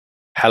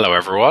Hello,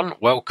 everyone.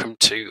 Welcome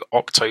to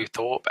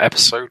Octothorpe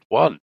Episode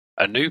 1,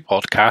 a new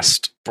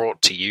podcast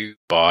brought to you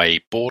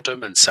by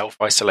Boredom and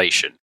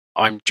Self-Isolation.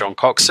 I'm John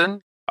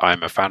Coxon.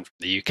 I'm a fan from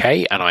the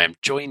UK, and I am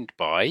joined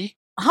by...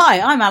 Hi,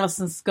 I'm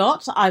Alison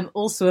Scott. I'm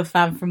also a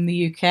fan from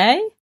the UK.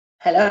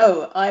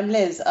 Hello, I'm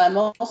Liz. I'm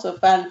also a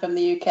fan from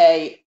the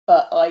UK,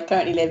 but I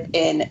currently live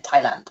in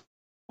Thailand.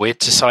 We've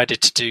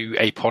decided to do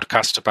a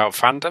podcast about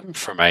fandom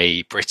from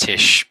a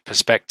British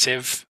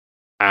perspective,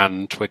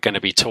 and we're going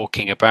to be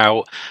talking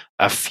about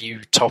a few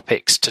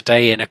topics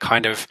today in a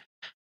kind of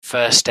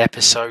first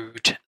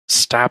episode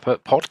stab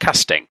at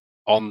podcasting.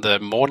 On the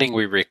morning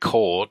we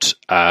record,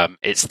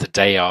 it's the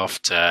day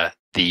after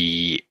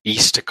the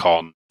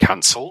EasterCon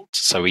cancelled.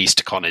 So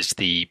EasterCon is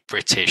the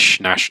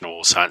British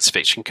National Science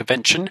Fiction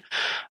Convention,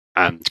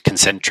 and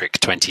Concentric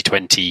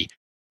 2020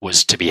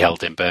 was to be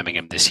held in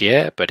Birmingham this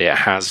year, but it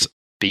has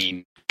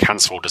been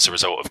cancelled as a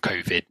result of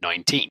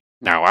COVID-19.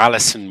 Now,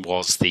 Alison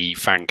was the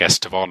fan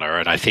guest of honour,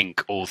 and I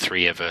think all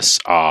three of us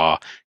are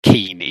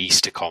keen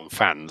EasterCon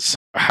fans.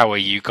 How are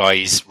you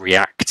guys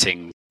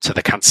reacting to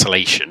the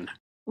cancellation?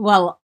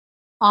 Well,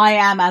 I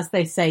am, as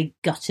they say,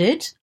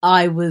 gutted.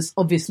 I was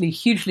obviously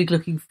hugely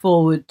looking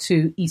forward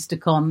to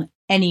EasterCon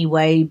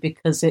anyway,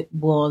 because it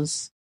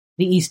was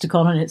the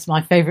EasterCon and it's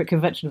my favourite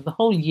convention of the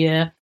whole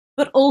year,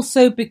 but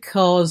also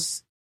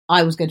because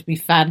I was going to be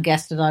fan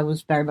guest and I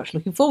was very much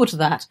looking forward to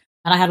that.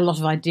 And I had a lot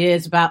of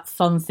ideas about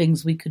fun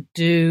things we could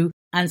do.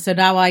 And so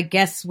now I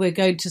guess we're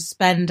going to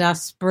spend our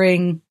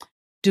spring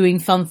doing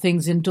fun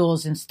things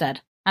indoors instead.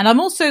 And I'm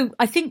also,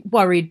 I think,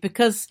 worried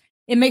because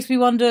it makes me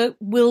wonder,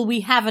 will we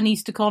have an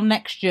EasterCon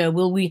next year?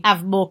 Will we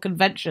have more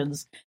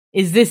conventions?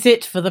 Is this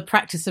it for the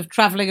practice of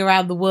travelling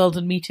around the world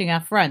and meeting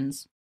our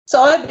friends?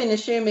 So I've been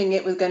assuming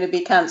it was going to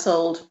be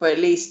cancelled for at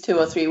least 2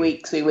 or 3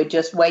 weeks. We were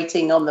just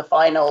waiting on the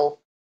final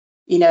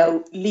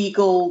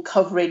legal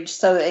coverage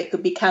so that it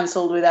could be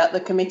cancelled without the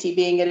committee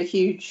being at a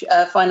huge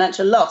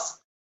financial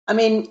loss. I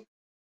mean,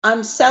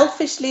 I'm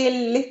selfishly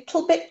a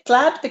little bit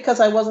glad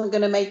because I wasn't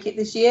going to make it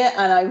this year,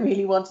 and I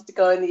really wanted to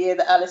go in the year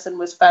that Alison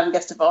was fan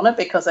guest of honour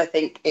because I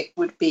think it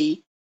would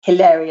be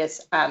hilarious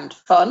and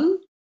fun.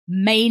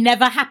 May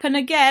never happen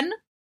again.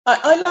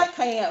 I like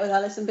hanging out with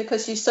Alison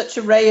because she's such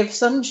a ray of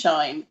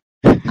sunshine.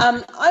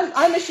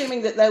 I'm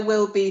assuming that there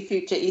will be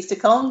future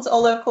EasterCons,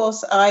 although, of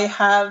course, I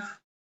have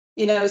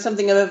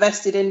something of a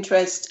vested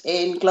interest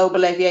in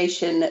global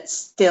aviation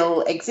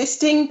still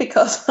existing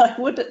because I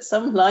would at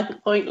some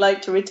point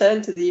like to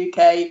return to the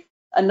UK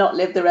and not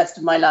live the rest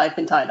of my life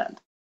in Thailand.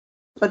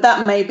 But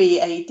that may be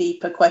a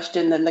deeper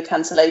question than the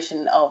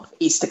cancellation of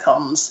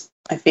EasterCons,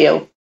 I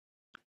feel.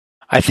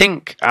 I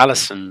think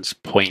Alison's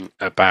point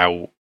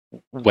about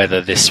whether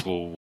this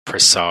will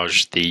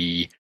presage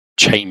the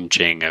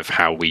changing of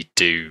how we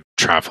do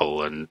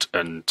travel and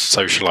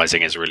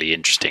socializing is a really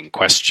interesting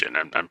question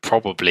and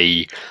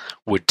probably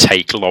would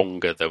take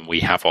longer than we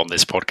have on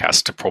this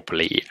podcast to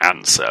properly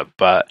answer.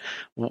 But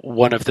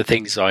one of the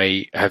things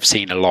I have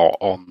seen a lot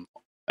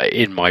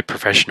in my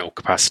professional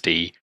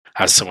capacity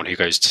as someone who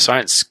goes to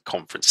science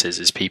conferences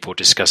is people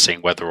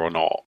discussing whether or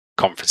not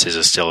conferences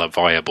are still a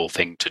viable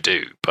thing to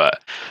do.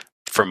 But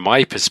from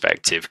my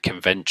perspective,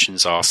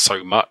 conventions are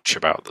so much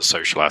about the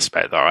social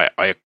aspect that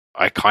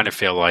I kind of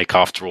feel like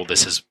after all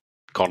this has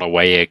gone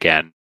away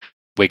again,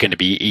 we're going to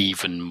be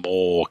even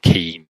more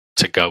keen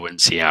to go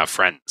and see our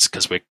friends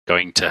because we're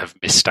going to have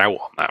missed out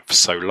on that for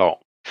so long.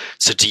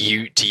 So do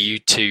you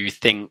two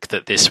think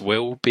that this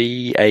will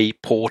be a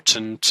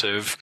portent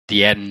of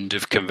the end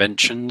of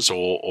conventions,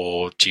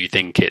 or do you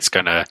think it's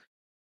going to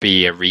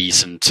be a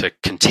reason to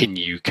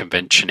continue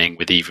conventioning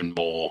with even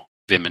more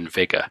vim and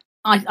vigour?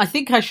 I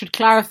think I should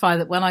clarify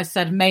that when I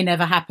said may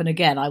never happen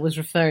again, I was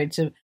referring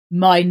to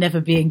my never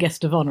being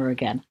guest of honour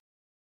again.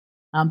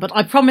 But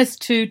I promise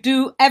to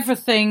do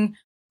everything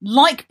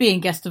like being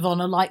guest of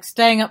honour, like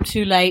staying up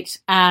too late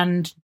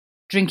and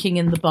drinking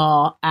in the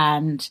bar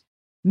and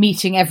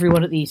meeting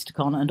everyone at the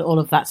EasterCon and all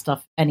of that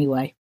stuff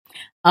anyway.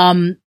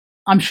 I'm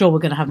sure we're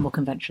going to have more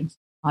conventions.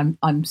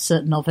 I'm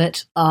certain of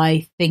it.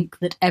 I think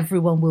that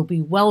everyone will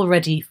be well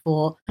ready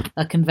for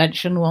a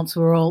convention once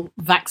we're all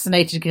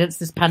vaccinated against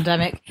this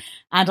pandemic.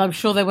 And I'm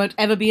sure there won't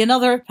ever be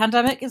another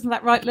pandemic. Isn't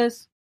that right,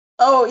 Liz?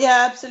 Oh,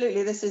 yeah,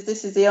 absolutely. This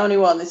is the only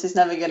one. This is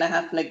never going to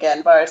happen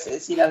again.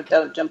 Viruses,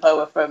 don't jump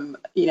over from,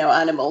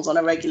 animals on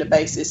a regular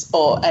basis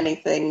or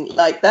anything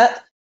like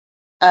that.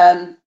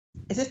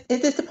 Is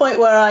this the point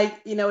where I,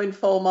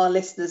 inform our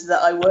listeners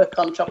that I work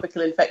on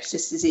tropical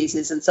infectious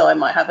diseases, and so I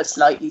might have a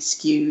slightly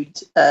skewed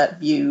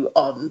view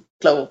on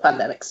global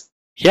pandemics?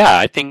 Yeah,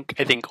 I think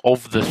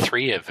of the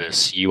three of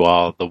us, you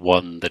are the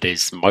one that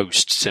is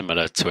most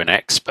similar to an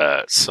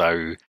expert.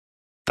 So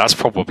that's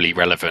probably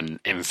relevant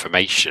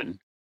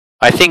information.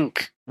 I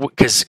think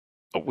because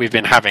we've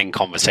been having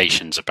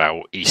conversations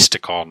about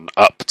EasterCon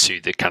up to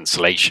the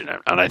cancellation,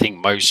 and I think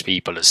most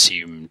people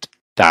assumed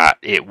that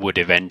it would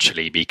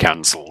eventually be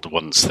cancelled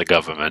once the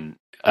government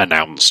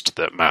announced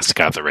that mass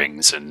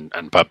gatherings and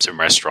pubs and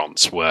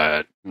restaurants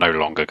were no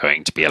longer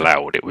going to be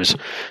allowed. It was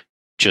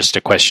just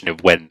a question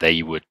of when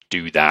they would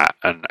do that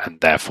and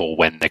therefore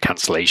when the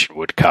cancellation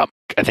would come.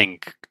 I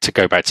think, to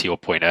go back to your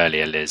point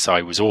earlier, Liz,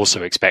 I was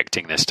also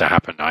expecting this to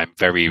happen. I'm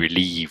very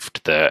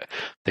relieved that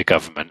the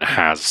government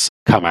has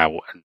come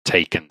out and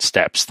taken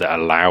steps that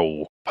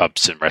allow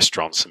pubs and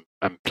restaurants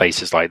and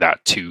places like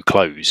that to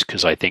close,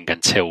 because I think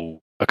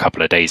until a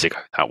couple of days ago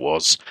that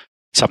was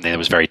something that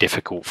was very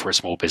difficult for a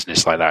small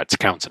business like that to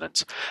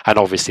countenance. And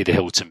obviously the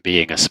Hilton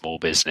being a small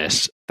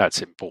business,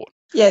 that's important.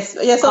 Yes,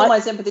 all my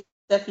sympathy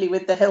definitely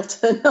with the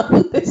Hilton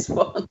on this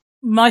one.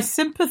 My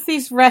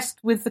sympathies rest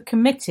with the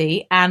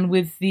committee and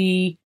with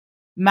the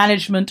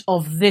management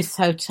of this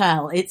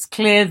hotel. It's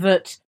clear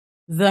that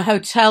the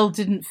hotel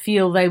didn't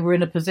feel they were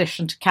in a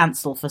position to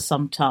cancel for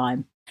some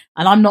time.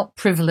 And I'm not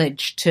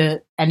privileged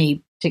to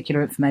any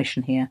particular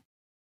information here.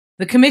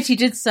 The committee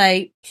did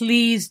say,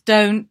 please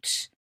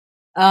don't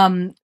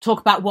talk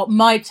about what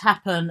might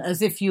happen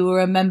as if you were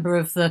a member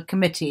of the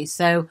committee.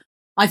 So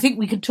I think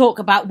we could talk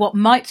about what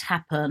might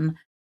happen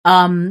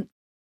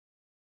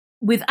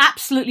with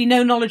absolutely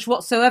no knowledge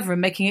whatsoever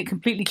and making it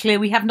completely clear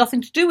we have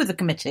nothing to do with the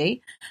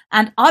committee.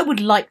 And I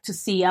would like to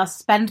see us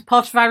spend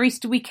part of our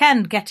Easter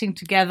weekend getting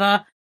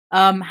together,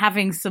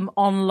 having some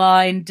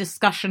online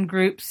discussion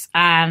groups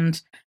and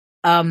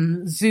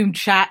Zoom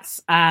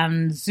chats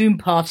and Zoom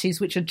parties,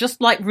 which are just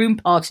like room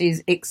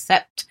parties,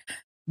 except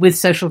with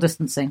social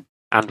distancing.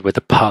 And with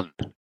a pun.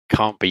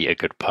 Can't beat a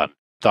good pun.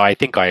 I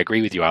think I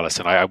agree with you,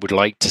 Alison. I would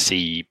like to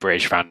see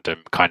British fandom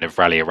kind of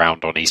rally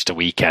around on Easter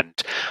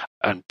weekend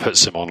and put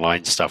some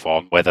online stuff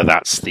on, whether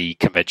that's the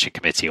convention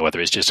committee or whether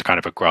it's just a kind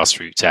of a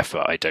grassroots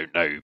effort. I don't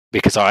know,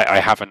 because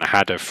I haven't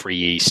had a free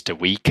Easter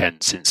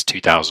weekend since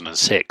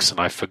 2006 and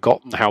I've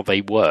forgotten how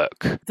they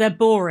work. They're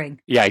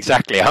boring. Yeah,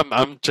 exactly. I'm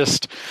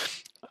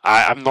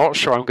not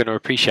sure I'm going to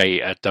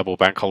appreciate a double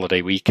bank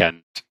holiday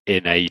weekend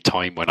in a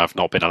time when I've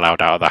not been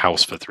allowed out of the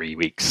house for 3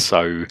 weeks.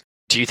 So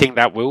do you think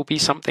that will be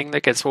something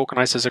that gets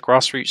organised as a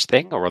grassroots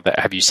thing, or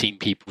have you seen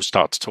people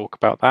start to talk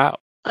about that?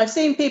 I've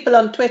seen people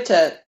on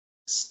Twitter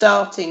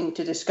starting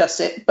to discuss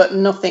it, but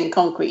nothing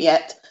concrete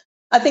yet.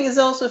 I think there's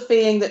also a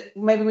feeling that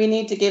maybe we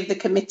need to give the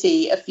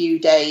committee a few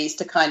days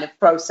to kind of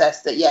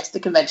process that, yes, the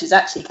convention is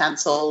actually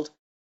cancelled.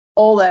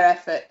 All their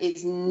effort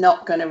is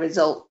not going to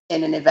result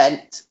in an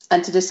event,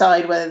 and to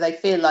decide whether they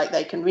feel like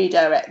they can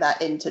redirect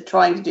that into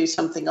trying to do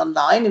something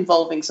online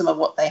involving some of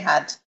what they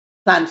had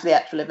planned for the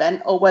actual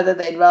event, or whether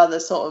they'd rather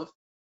sort of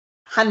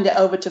hand it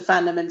over to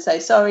fandom and say,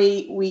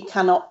 sorry, we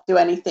cannot do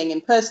anything in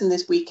person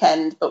this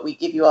weekend, but we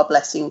give you our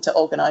blessing to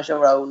organise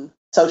your own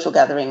social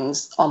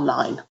gatherings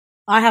online.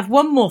 I have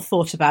one more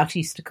thought about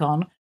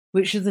EasterCon,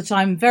 which is that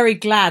I'm very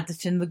glad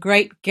that in the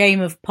great game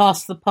of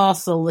Pass the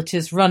Parcel that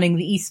is running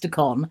the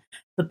EasterCon,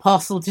 the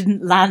parcel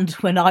didn't land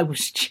when I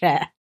was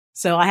chair.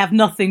 So I have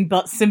nothing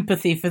but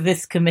sympathy for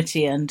this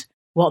committee and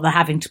what they're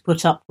having to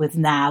put up with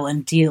now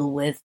and deal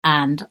with.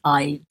 And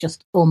I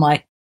just,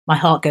 my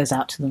heart goes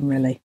out to them,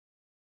 really.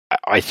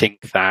 I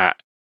think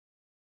that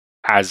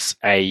as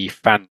a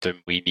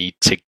fandom, we need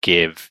to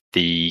give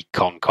the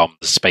ConCom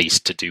the space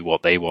to do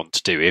what they want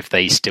to do. If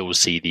they still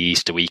see the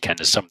Easter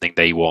weekend as something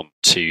they want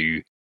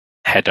to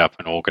head up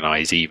and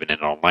organise even in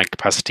an online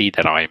capacity,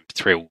 then I'm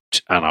thrilled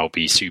and I'll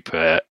be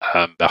super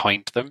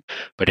behind them.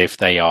 But if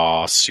they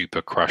are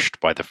super crushed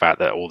by the fact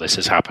that all this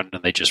has happened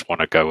and they just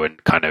want to go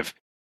and kind of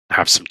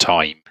have some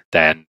time,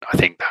 then I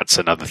think that's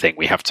another thing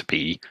we have to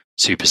be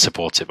super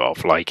supportive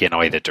of, like in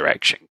either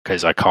direction,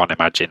 because I can't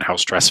imagine how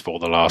stressful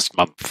the last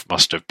month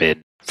must have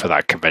been for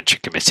that convention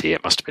committee.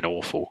 It must have been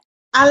awful.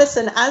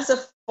 Alison, as a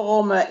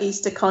former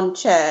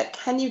EasterCon chair,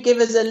 can you give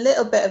us a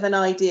little bit of an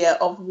idea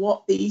of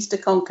what the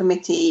EasterCon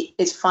committee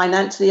is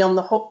financially on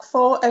the hook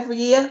for every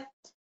year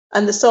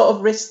and the sort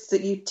of risks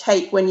that you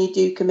take when you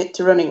do commit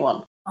to running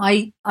one?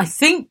 I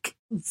think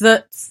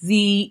that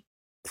the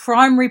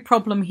primary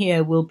problem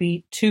here will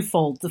be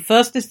twofold. The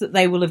first is that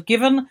they will have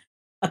given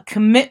a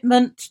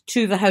commitment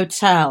to the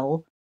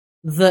hotel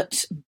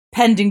that,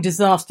 pending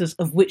disasters,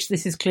 of which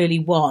this is clearly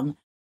one,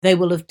 they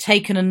will have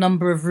taken a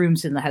number of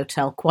rooms in the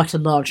hotel, quite a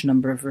large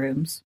number of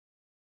rooms.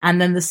 And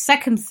then the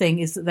second thing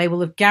is that they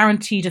will have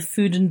guaranteed a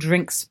food and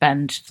drink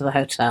spend to the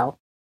hotel.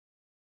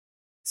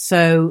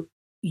 So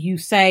you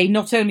say,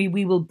 not only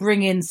we will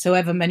bring in so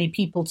ever many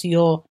people to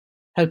your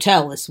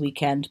hotel this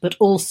weekend, but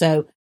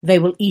also they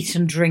will eat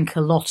and drink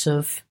a lot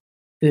of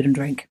food and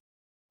drink.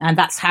 And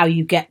that's how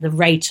you get the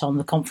rate on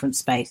the conference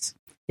space,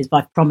 is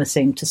by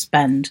promising to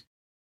spend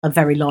a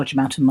very large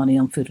amount of money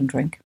on food and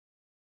drink.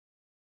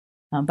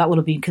 That will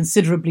have been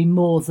considerably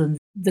more than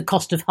the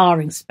cost of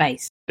hiring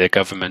space. The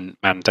government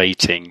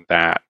mandating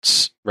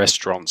that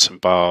restaurants and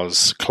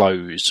bars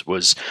close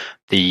was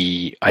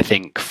the, I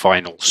think,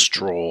 final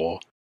straw.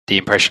 The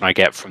impression I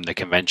get from the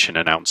convention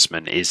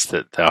announcement is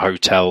that the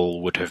hotel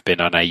would have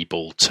been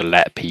unable to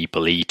let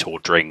people eat or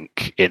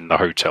drink in the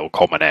hotel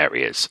common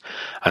areas.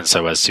 And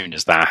so as soon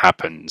as that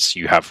happens,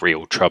 you have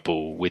real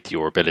trouble with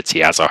your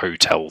ability as a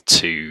hotel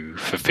to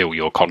fulfill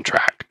your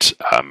contract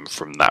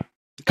from that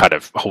kind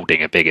of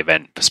holding a big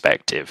event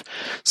perspective.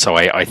 So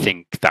I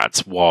think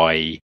that's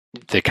why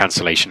the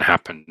cancellation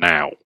happened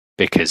now,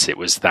 because it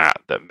was that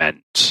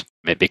meant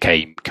it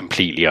became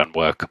completely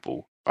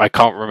unworkable. I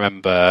can't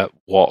remember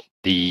what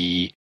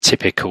the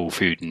typical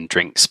food and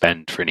drink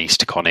spend for an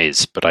EasterCon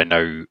is, but I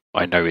know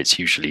it's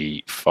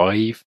usually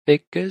 5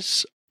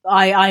 figures.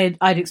 I'd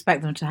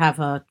expect them to have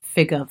a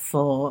figure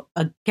for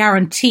a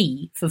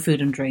guarantee for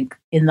food and drink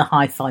in the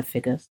high 5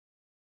 figures,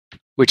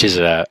 which is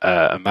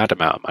a mad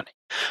amount of money.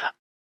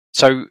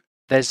 So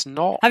there's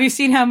not. Have you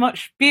seen how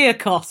much beer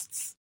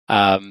costs?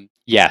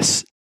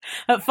 Yes.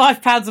 At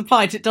 £5 a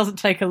pint, it doesn't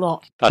take a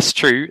lot. That's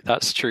true.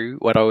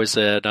 When I was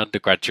an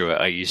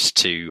undergraduate, I used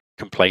to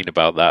complain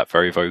about that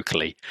very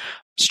vocally.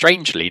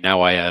 Strangely,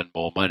 now I earn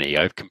more money,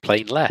 I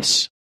complain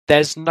less.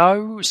 There's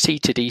no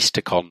seated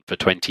EasterCon for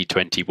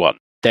 2021.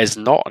 There's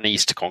not an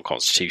EasterCon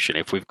constitution.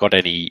 If we've got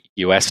any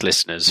US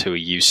listeners who are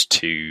used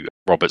to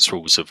Robert's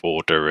Rules of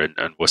Order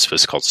and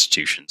Worcesters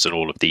constitutions and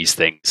all of these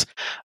things,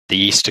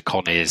 the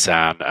EasterCon is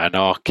an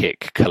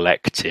anarchic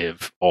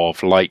collective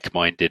of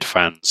like-minded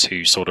fans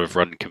who sort of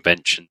run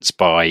conventions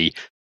by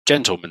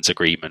gentleman's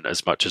agreement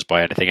as much as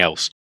by anything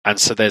else. And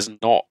so there's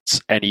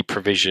not any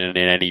provision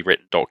in any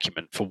written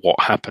document for what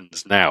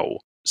happens now.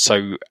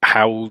 So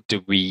how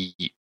do we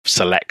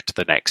select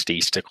the next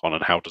EasterCon,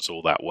 and how does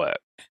all that work?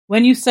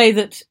 When you say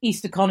that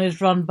EasterCon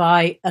is run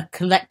by a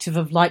collective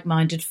of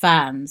like-minded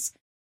fans,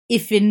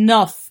 if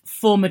enough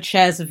former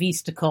chairs of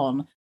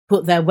EasterCon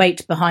put their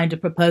weight behind a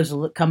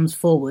proposal that comes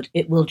forward,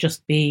 it will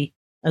just be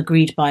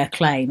agreed by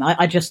acclaim.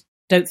 I just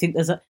don't think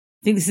I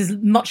think this is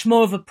much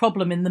more of a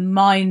problem in the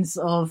minds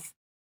of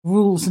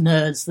rules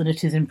nerds than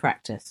it is in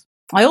practice.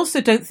 I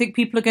also don't think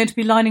people are going to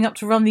be lining up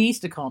to run the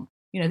EasterCon.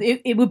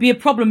 It would be a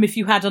problem if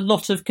you had a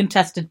lot of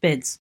contested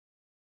bids.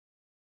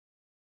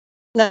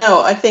 No,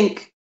 I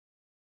think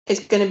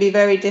it's going to be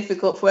very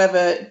difficult for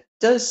whoever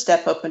does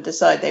step up and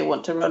decide they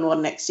want to run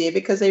one next year,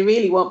 because they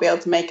really won't be able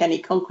to make any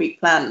concrete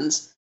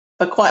plans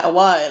for quite a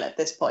while at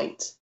this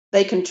point.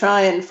 They can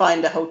try and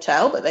find a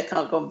hotel, but they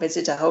can't go and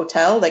visit a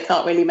hotel. They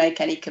can't really make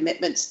any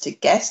commitments to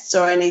guests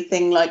or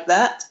anything like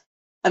that.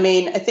 I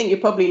mean, I think you're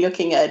probably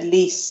looking at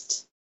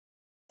least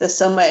the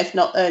summer, if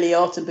not early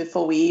autumn,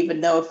 before we even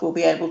know if we'll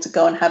be able to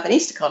go and have an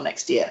EasterCon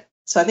next year.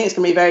 So I think it's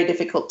going to be a very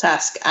difficult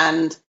task.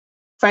 And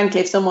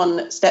frankly, if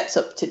someone steps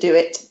up to do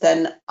it,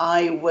 then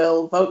I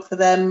will vote for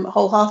them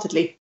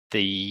wholeheartedly.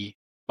 The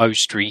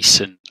most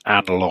recent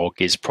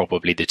analogue is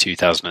probably the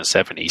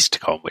 2007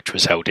 EasterCon, which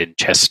was held in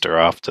Chester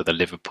after the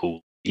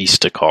Liverpool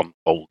EasterCon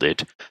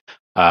folded.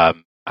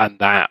 And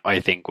that,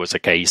 I think, was a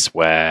case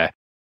where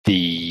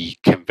the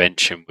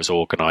convention was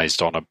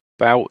organised on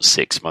about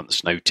 6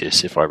 months'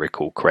 notice, if I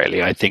recall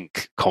correctly. I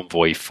think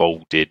Convoy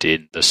folded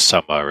in the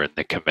summer and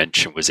the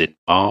convention was in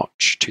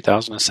March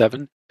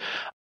 2007.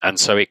 And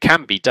so it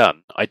can be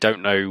done. I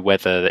don't know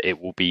whether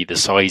it will be the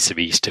size of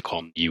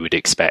EasterCon you would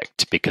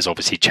expect, because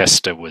obviously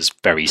Chester was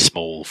very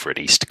small for an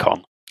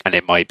EasterCon. And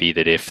it might be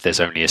that if there's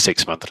only a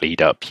 6-month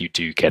lead up, you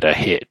do get a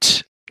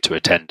hit to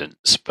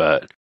attendance.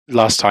 But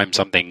last time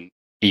something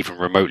even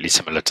remotely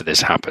similar to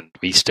this happened,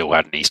 we still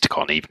had an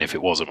EasterCon, even if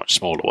it was a much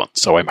smaller one.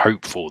 So I'm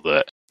hopeful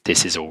that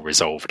this is all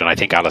resolved. And I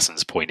think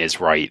Alison's point is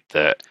right,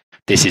 that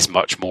this is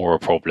much more a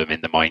problem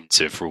in the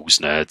minds of rules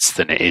nerds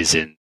than it is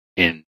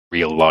in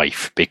real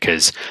life,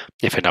 because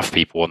if enough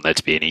people want there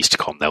to be an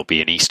EasterCon, there'll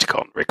be an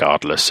EasterCon,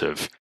 regardless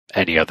of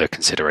any other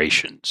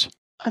considerations.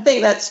 I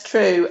think that's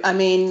true. I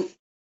mean,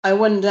 I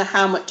wonder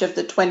how much of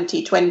the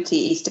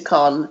 2020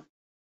 EasterCon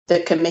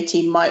the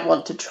committee might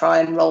want to try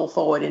and roll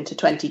forward into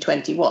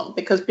 2021,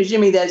 because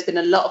presumably there's been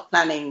a lot of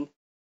planning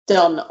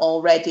done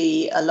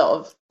already, a lot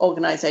of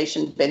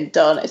organisation been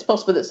done. It's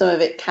possible that some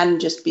of it can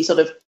just be sort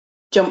of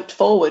jumped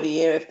forward a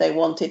year if they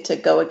wanted to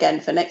go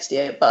again for next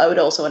year, but I would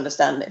also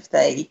understand if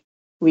they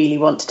really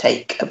want to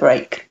take a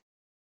break.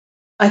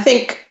 I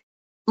think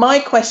my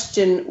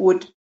question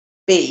would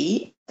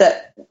be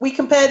that we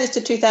compare this to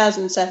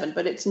 2007,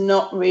 but it's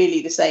not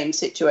really the same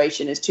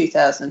situation as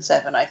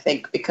 2007, I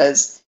think,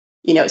 because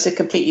it's a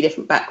completely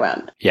different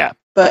background. Yeah.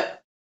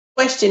 But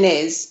the question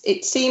is,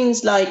 it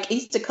seems like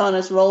EasterCon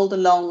has rolled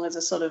along as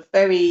a sort of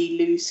very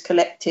loose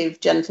collective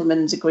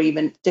gentleman's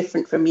agreement,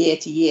 different from year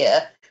to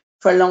year,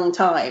 for a long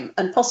time.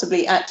 And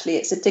possibly, actually,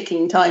 it's a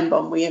ticking time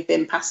bomb we have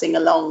been passing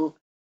along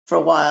for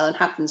a while and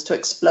happens to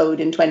explode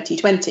in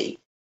 2020.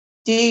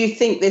 Do you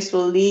think this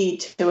will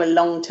lead to a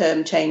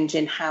long-term change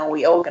in how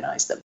we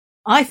organise them?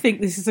 I think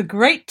this is a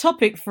great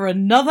topic for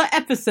another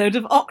episode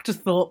of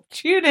Octothorpe.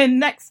 Tune in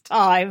next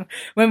time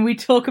when we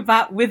talk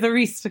about Wither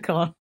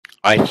EasterCon.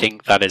 I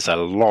think that is a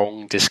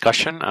long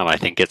discussion, and I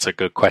think it's a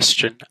good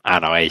question,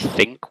 and I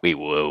think we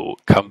will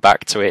come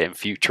back to it in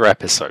future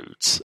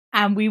episodes.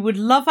 And we would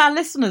love our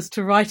listeners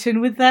to write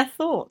in with their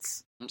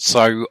thoughts.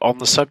 So, on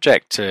the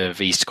subject of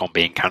EasterCon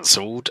being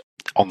cancelled,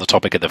 on the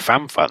topic of the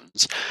fan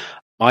funds,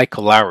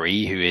 Michael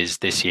Lowry, who is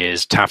this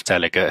year's TAF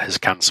delegate, has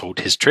cancelled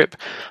his trip.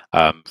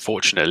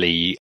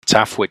 Fortunately,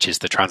 TAF, which is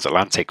the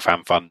Transatlantic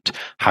Fan Fund,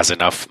 has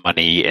enough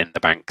money in the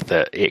bank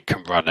that it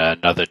can run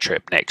another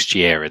trip next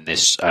year, and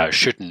this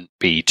shouldn't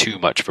be too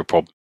much of a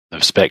problem from the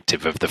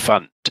perspective of the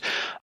fund.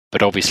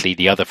 But obviously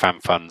the other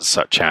fan funds,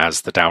 such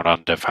as the Down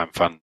Under Fan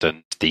Fund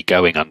and the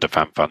Going Under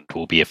Fan Fund,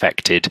 will be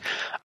affected.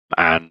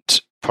 And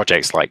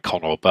projects like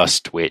Con or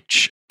Bust,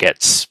 which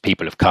gets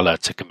people of colour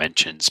to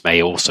conventions,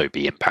 may also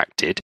be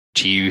impacted.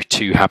 Do you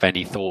two have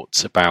any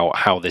thoughts about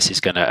how this is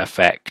going to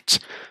affect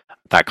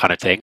that kind of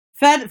thing?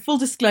 Full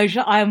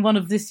disclosure, I am one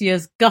of this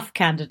year's Guff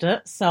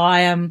candidates, so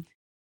I am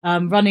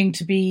running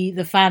to be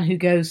the fan who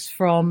goes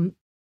from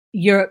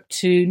Europe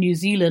to New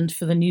Zealand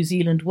for the New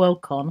Zealand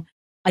Worldcon.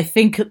 I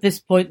think at this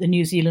point the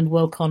New Zealand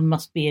Worldcon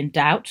must be in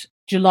doubt.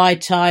 July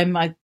time,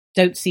 I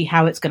don't see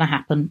how it's going to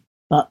happen,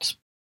 but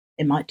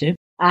it might do.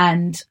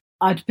 And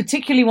I'd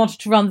particularly wanted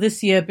to run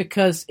this year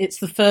because it's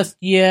the first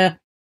year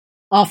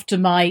after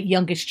my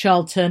youngest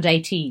child turned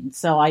 18,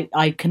 so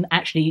I can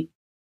actually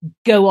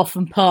go off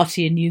and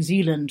party in New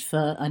Zealand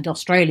and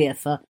Australia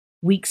for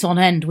weeks on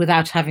end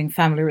without having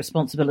family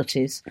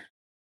responsibilities.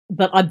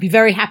 But I'd be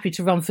very happy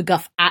to run for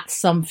Guff at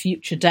some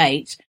future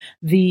date.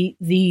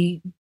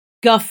 The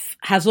Guff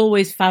has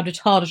always found it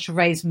harder to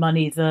raise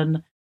money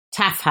than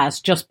TAF has,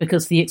 just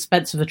because the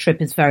expense of a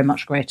trip is very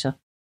much greater.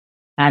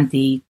 And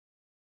the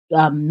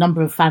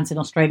number of fans in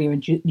Australia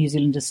and New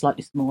Zealand is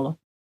slightly smaller.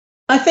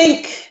 I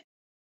think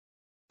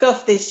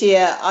Guff this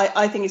year,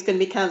 I think it's going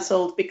to be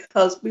cancelled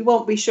because we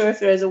won't be sure if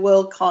there is a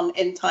Worldcon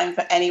in time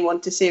for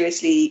anyone to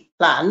seriously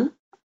plan.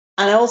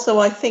 And also,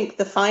 I think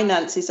the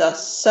finances are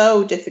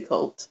so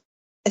difficult,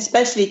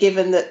 especially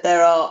given that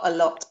there are a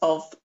lot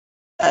of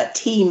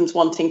teams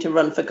wanting to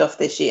run for Guff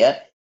this year,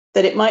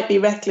 that it might be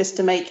reckless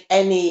to make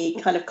any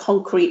kind of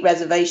concrete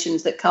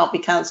reservations that can't be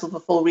cancelled for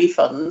full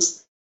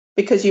refunds,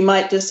 because you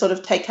might just sort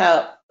of take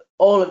out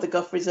all of the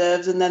Guff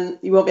reserves and then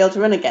you won't be able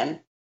to run again.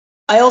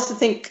 I also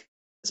think,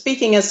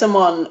 speaking as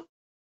someone,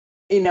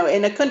 in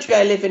a country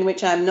I live in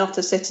which I'm not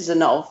a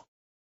citizen of,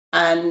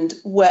 and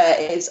where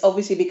it's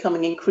obviously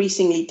becoming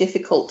increasingly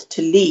difficult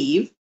to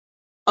leave,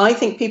 I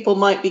think people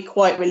might be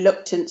quite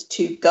reluctant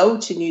to go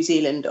to New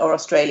Zealand or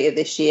Australia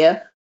this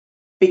year,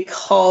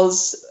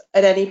 because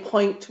at any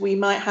point we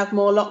might have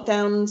more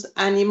lockdowns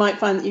and you might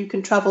find that you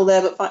can travel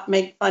there but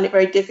find it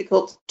very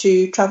difficult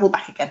to travel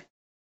back again.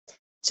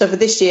 So for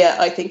this year,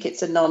 I think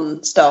it's a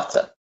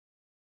non-starter.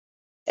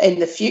 In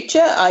the future,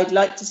 I'd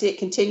like to see it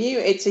continue.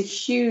 It's a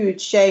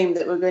huge shame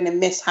that we're going to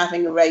miss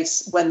having a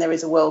race when there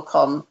is a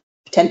Worldcon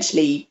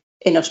potentially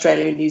in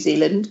Australia and New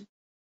Zealand,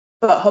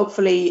 but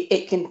hopefully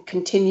it can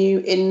continue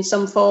in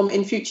some form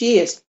in future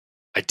years.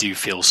 I do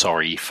feel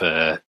sorry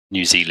for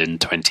New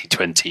Zealand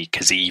 2020,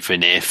 because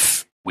even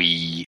if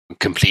we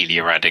completely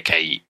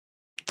eradicate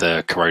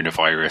the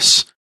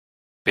coronavirus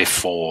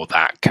before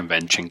that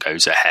convention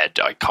goes ahead,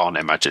 I can't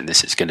imagine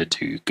this is going to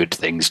do good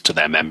things to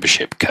their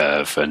membership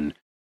curve. And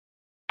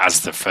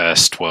as the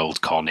first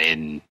Worldcon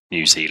in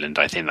New Zealand,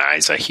 I think that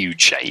is a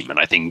huge shame. And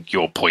I think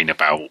your point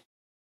about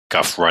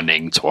Guff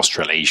running to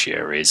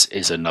Australasia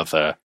is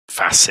another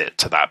facet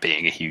to that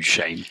being a huge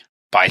shame.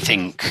 But I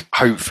think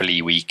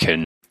hopefully we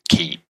can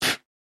keep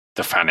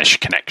the Fanish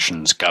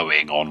connections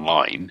going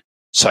online.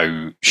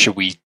 So should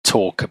we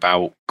talk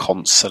about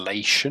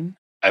Consolation?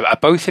 Are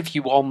both of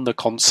you on the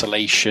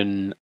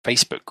Consolation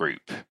Facebook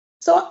group?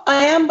 So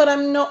I am, but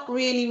I'm not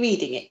really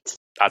reading it.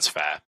 That's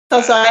fair.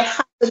 Because I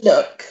had a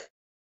look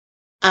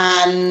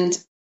and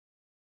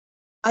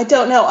I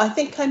don't know. I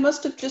think I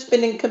must have just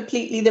been in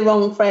completely the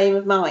wrong frame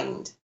of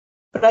mind,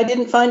 but I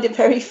didn't find it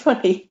very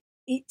funny.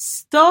 It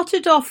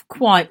started off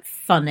quite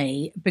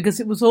funny because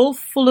it was all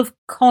full of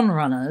con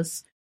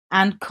runners,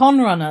 and con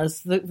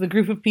runners, the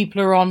group of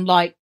people are on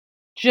like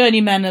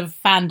Journeymen of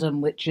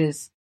Fandom, which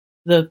is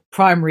the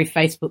primary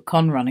Facebook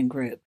con running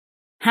group,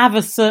 have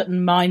a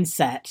certain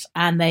mindset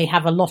and they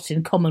have a lot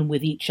in common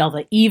with each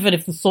other, even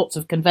if the sorts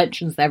of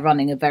conventions they're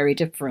running are very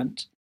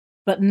different.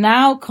 But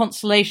now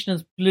Consolation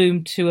has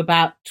bloomed to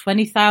about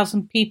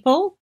 20,000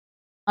 people.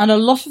 And a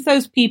lot of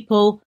those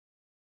people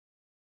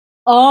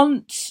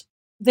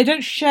they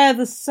don't share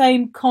the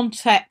same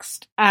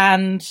context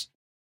and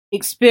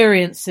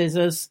experiences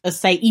as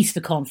say,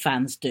 EasterCon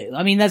fans do.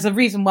 I mean, there's a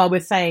reason why we're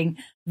saying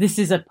this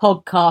is a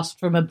podcast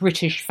from a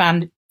British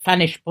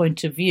fanish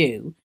point of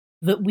view,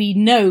 that we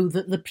know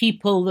that the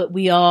people that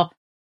we are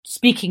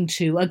speaking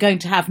to are going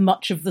to have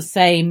much of the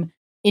same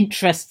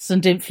interests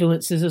and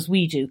influences as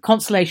we do.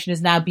 Consolation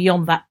is now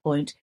beyond that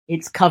point.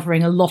 It's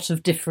covering a lot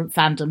of different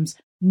fandoms,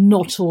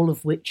 not all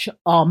of which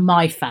are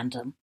my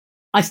fandom.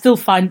 I still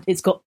find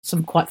it's got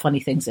some quite funny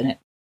things in it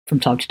from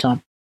time to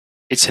time.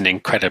 It's an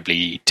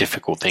incredibly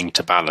difficult thing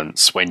to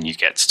balance when you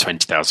get to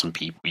 20,000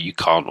 people. You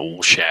can't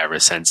all share a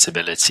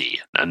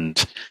sensibility.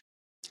 And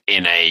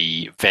in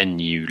a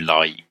venue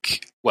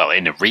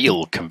in a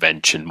real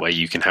convention where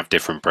you can have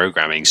different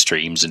programming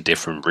streams and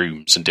different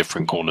rooms and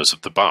different corners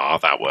of the bar,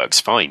 that works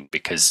fine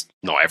because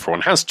not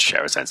everyone has to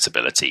share a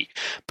sensibility.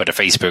 But a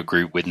Facebook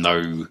group with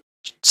no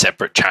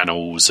separate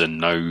channels and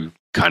no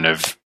kind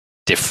of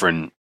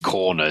different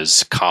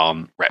corners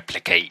can't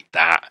replicate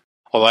that.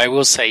 Although I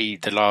will say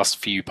the last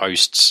few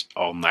posts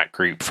on that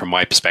group, from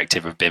my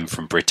perspective, have been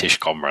from British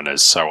com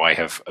runners, so I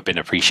have been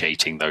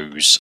appreciating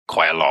those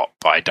quite a lot.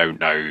 But I don't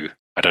know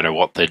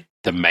what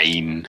the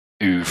main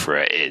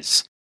oeuvre it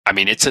is. I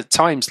mean, it's at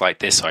times like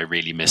this I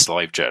really miss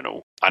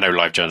LiveJournal. I know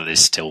LiveJournal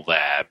is still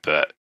there,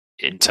 but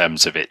in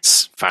terms of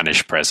its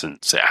fanish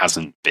presence, it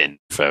hasn't been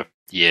for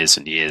years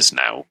and years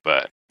now.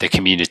 But the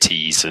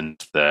communities and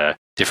the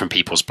different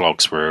people's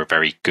blogs were a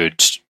very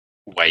good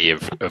way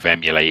of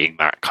emulating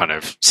that kind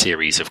of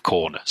series of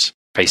corners.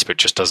 Facebook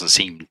just doesn't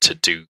seem to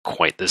do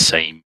quite the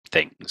same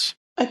things.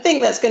 I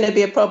think that's going to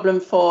be a problem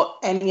for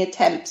any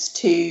attempts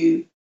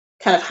to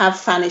kind of have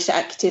fanish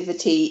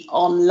activity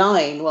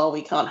online while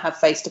we can't have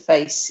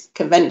face-to-face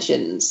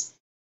conventions.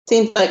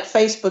 Seems like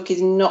Facebook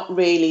is not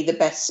really the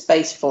best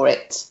space for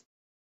it,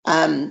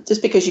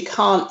 just because you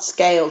can't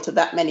scale to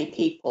that many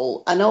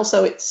people. And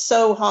also it's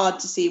so hard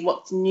to see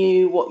what's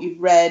new, what you've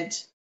read,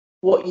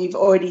 what you've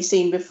already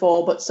seen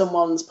before, but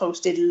someone's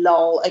posted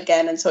lol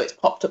again, and so it's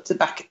popped up to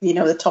back,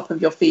 the top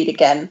of your feed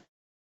again.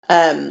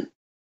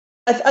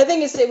 I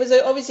think it was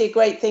obviously a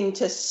great thing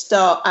to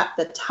start at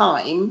the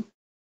time,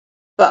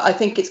 but I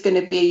think it's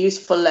going to be a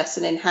useful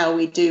lesson in how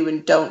we do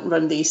and don't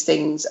run these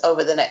things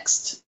over the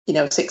next,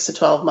 6 to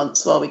 12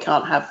 months while we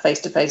can't have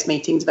face-to-face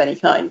meetings of any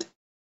kind.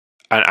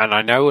 And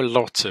I know a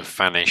lot of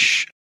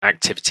fanish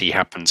activity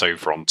happens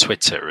over on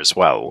Twitter as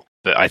well,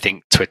 but I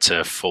think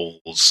Twitter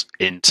falls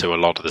into a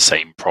lot of the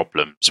same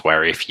problems,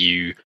 where if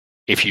you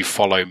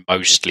follow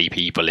mostly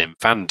people in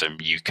fandom,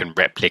 you can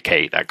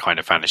replicate that kind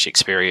of fanish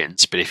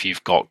experience. But if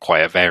you've got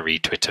quite a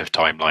varied Twitter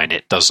timeline,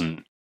 it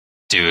doesn't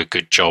do a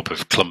good job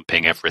of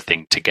clumping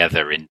everything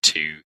together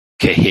into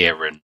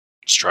coherent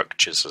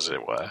structures, as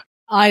it were.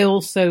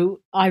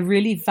 I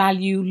really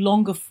value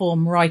longer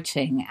form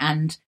writing,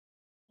 and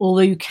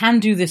although you can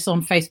do this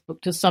on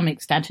Facebook to some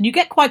extent, and you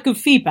get quite good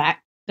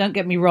feedback, don't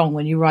get me wrong,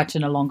 when you write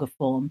in a longer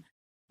form,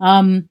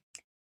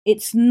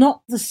 it's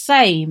not the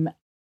same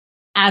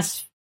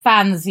as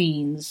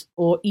fanzines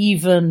or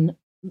even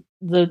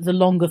the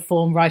longer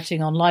form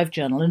writing on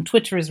LiveJournal. And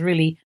Twitter is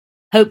really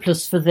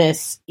hopeless for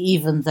this,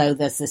 even though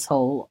there's this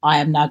whole, I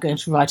am now going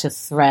to write a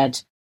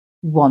thread,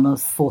 one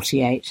of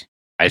 48.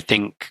 I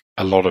think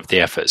a lot of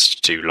the efforts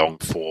to do long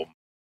form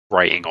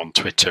writing on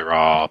Twitter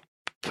are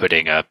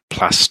putting a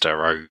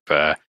plaster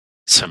over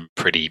some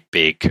pretty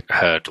big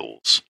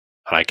hurdles.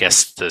 And I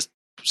guess the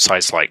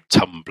sites like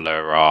Tumblr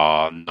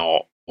are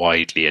not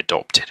widely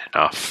adopted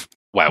enough.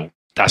 Well,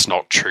 that's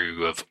not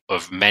true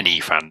of many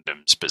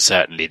fandoms, but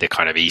certainly the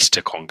kind of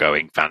EasterCon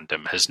going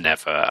fandom has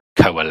never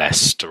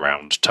coalesced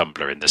around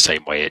Tumblr in the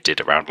same way it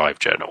did around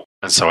LiveJournal.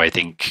 And so I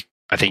think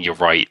you're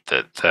right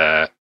that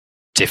the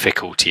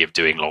difficulty of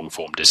doing long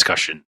form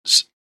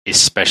discussions,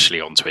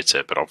 especially on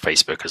Twitter, but on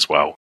Facebook as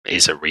well,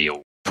 is a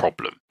real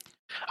problem.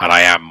 And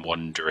I am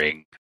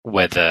wondering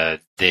whether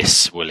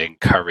this will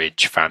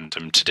encourage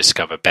fandom to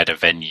discover better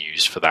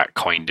venues for that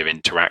kind of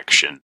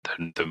interaction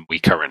than we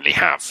currently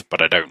have.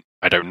 But I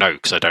don't know,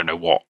 because I don't know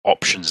what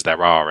options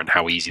there are and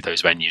how easy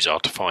those venues are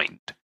to find.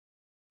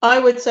 I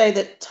would say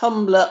that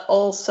Tumblr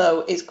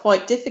also is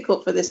quite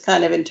difficult for this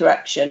kind of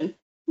interaction.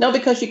 Not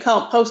because you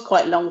can't post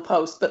quite long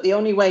posts, but the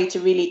only way to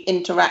really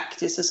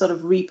interact is to sort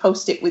of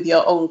repost it with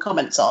your own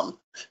comments on.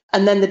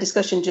 And then the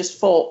discussion just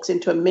forks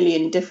into a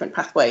million different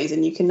pathways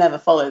and you can never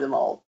follow them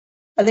all.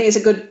 I think it's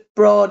a good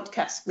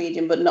broadcast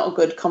medium, but not a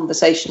good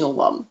conversational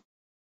one.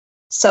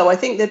 So I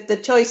think that the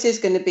choice is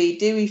going to be,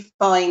 do we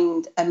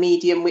find a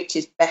medium which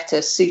is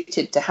better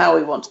suited to how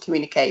we want to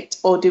communicate?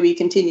 Or do we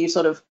continue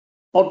sort of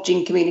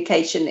bodging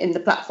communication in the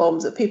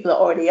platforms that people are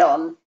already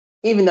on,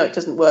 even though it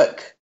doesn't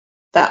work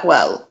that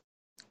well?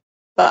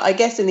 But I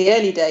guess in the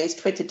early days,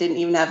 Twitter didn't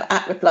even have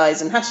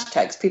 @replies and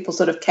hashtags. People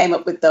sort of came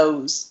up with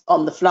those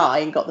on the fly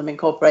and got them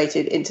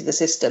incorporated into the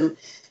system.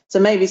 So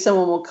maybe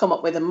someone will come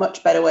up with a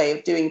much better way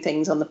of doing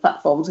things on the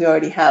platforms we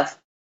already have.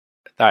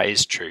 That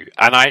is true.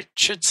 And I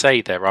should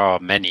say there are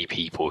many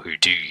people who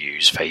do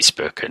use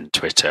Facebook and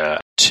Twitter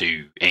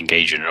to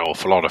engage in an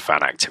awful lot of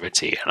fan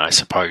activity. And I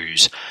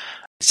suppose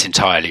it's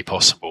entirely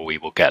possible we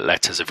will get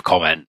letters of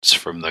comments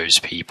from those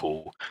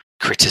people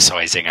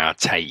criticising our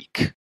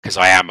take. Because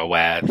I am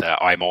aware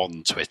that I'm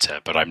on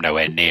Twitter, but I'm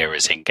nowhere near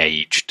as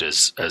engaged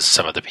as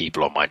some of the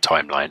people on my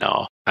timeline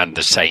are. And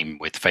the same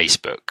with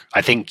Facebook.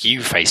 I think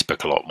you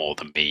Facebook a lot more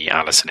than me,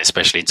 Alison,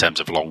 especially in terms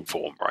of long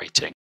form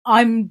writing.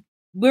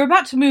 We're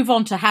about to move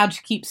on to how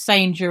to keep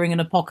sane during an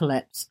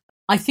apocalypse.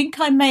 I think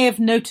I may have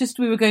noticed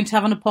we were going to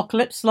have an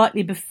apocalypse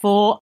slightly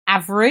before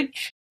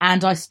average,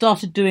 and I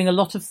started doing a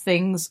lot of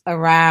things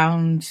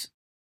around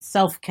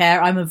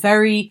self-care. I'm a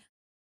very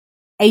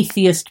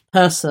atheist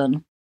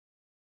person,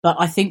 but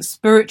I think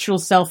spiritual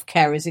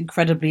self-care is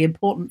incredibly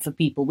important for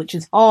people, which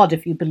is hard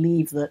if you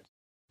believe that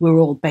we're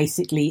all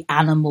basically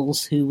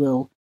animals who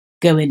will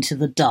go into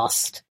the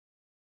dust.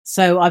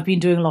 So I've been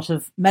doing a lot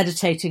of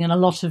meditating and a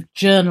lot of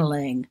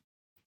journaling.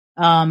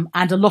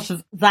 And a lot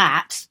of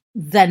that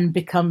then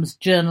becomes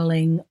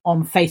journaling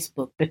on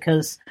Facebook,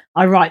 because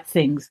I write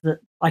things that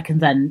I can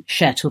then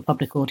share to a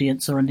public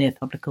audience or a near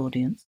public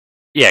audience.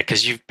 Yeah,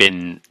 because you've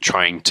been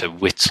trying to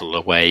whittle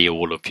away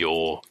all of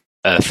your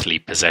earthly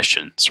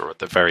possessions, or at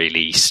the very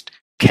least,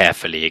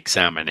 carefully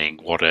examining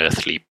what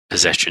earthly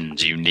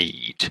possessions you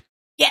need.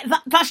 Yeah,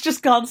 that's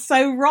just gone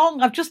so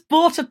wrong. I've just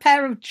bought a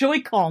pair of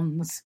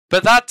Joy-Cons.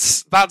 But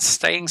that's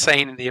staying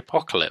sane in the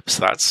apocalypse.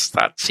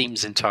 That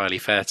seems entirely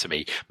fair to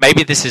me.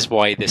 Maybe this is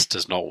why this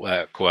does not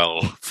work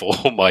well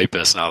for my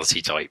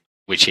personality type,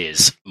 which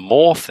is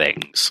more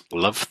things,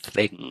 love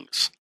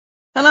things.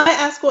 Can I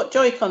ask what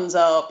Joy-Cons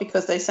are?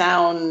 Because they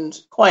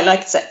sound quite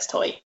like a sex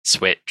toy.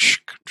 Switch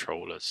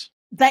controllers.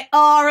 They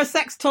are a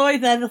sex toy.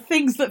 They're the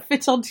things that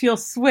fit onto your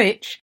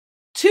Switch.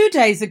 2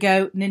 days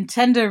ago,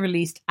 Nintendo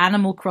released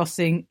Animal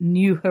Crossing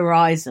New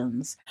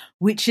Horizons,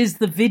 which is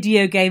the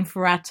video game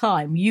for our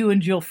time. You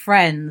and your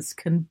friends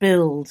can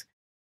build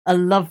a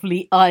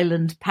lovely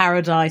island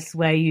paradise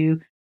where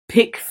you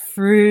pick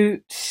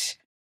fruit,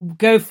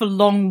 go for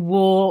long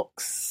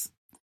walks,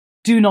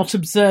 do not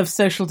observe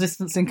social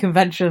distancing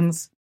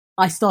conventions.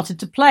 I started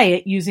to play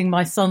it using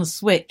my son's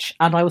Switch,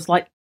 and I was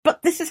like,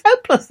 but this is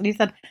hopeless. And he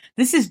said,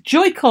 this is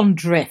Joy-Con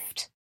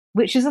drift,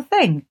 which is a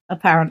thing,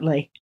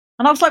 apparently.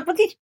 And I was like, but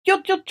your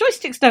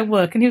joysticks don't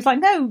work. And he was like,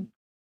 no,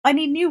 I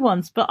need new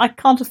ones, but I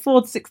can't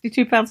afford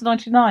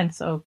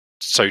 £62.99.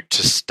 So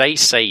to stay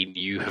sane,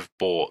 you have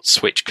bought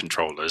Switch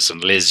controllers,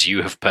 and Liz,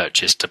 you have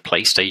purchased a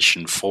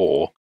PlayStation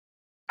 4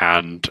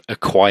 and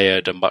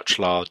acquired a much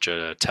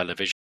larger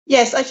television.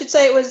 Yes, I should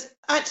say it was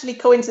actually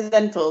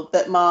coincidental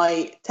that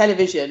my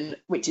television,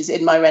 which is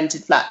in my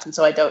rented flat, and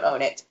so I don't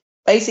own it,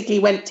 basically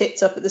went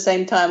tits up at the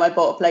same time I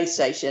bought a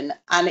PlayStation,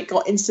 and it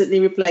got instantly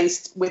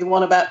replaced with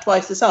one about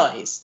twice the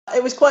size.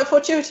 It was quite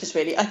fortuitous,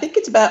 really. I think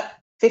it's about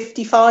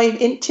 55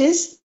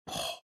 inches.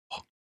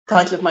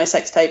 Title of my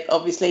sex tape,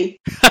 obviously.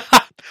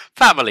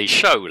 Family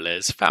show,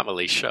 Liz.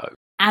 Family show.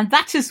 And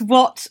that is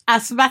what,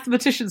 as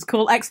mathematicians,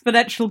 call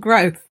exponential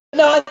growth.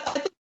 No, I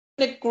think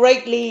it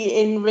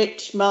greatly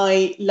enrich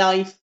my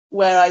life,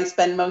 where I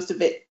spend most of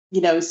it,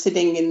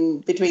 sitting in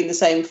between the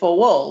same four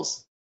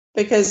walls.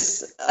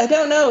 Because, I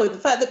don't know, the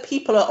fact that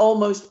people are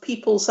almost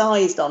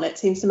people-sized on it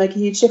seems to make a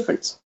huge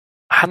difference.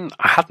 I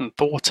hadn't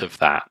thought of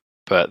that,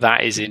 but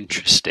that is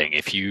interesting.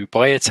 If you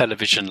buy a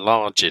television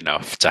large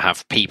enough to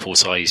have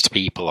people-sized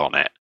people on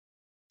it,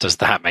 does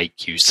that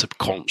make you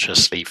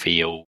subconsciously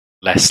feel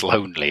less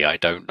lonely? I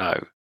don't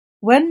know.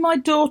 When my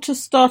daughter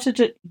started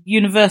at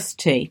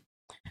university,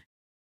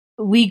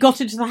 we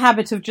got into the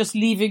habit of just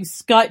leaving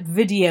Skype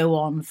video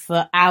on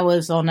for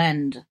hours on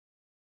end.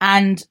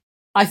 And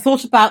I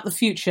thought about the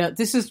future.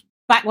 This is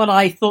back when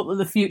I thought that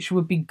the future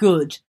would be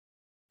good.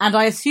 And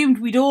I assumed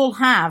we'd all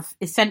have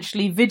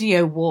essentially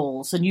video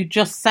walls, and you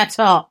just set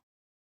up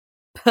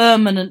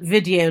permanent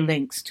video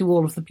links to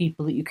all of the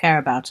people that you care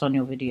about on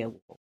your video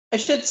wall. I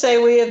should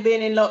say we have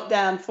been in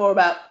lockdown for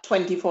about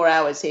 24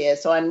 hours here,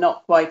 so I'm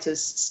not quite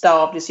as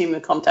starved as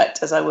human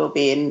contact as I will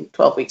be in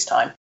 12 weeks'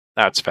 time.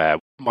 That's fair.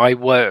 My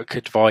work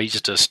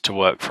advised us to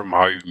work from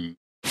home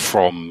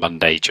from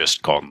Monday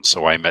just gone,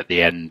 so I'm at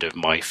the end of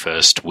my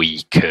first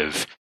week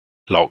of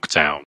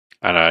lockdown,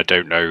 and I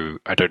don't know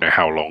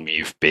how long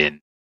you've been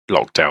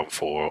locked down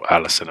for,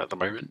 Alison, at the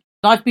moment.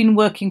 I've been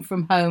working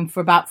from home for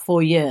about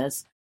 4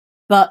 years,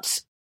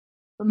 but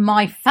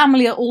my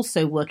family are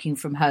also working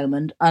from home,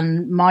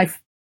 and my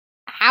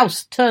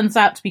house turns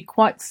out to be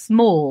quite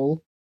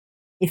small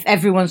if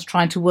everyone's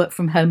trying to work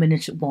from home in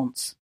it at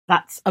once.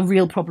 That's a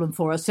real problem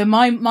for us. So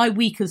my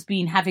week has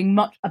been having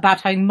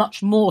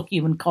much more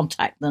human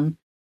contact than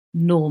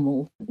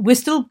normal. We're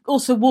still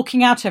also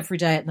walking out every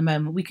day at the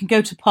moment. We can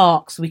go to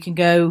parks, we can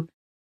go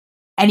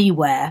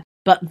anywhere,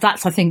 but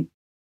that's, I think,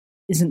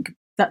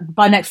 that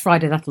by next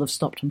Friday that'll have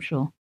stopped, I'm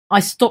sure.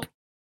 I stopped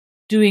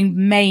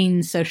doing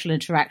main social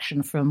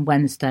interaction from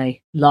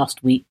Wednesday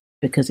last week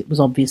because it was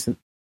obvious that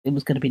it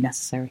was going to be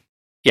necessary.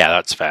 Yeah,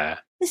 that's fair.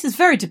 This is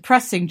very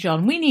depressing,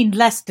 John. We need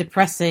less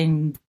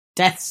depressing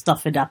death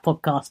stuff in our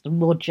podcast and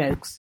more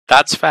jokes.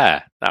 That's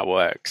fair. That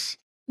works.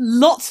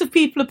 Lots of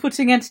people are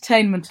putting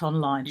entertainment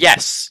online.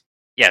 Yes.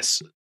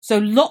 So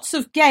lots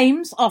of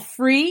games are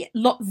free.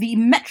 The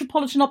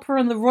Metropolitan Opera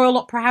and the Royal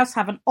Opera House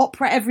have an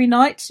opera every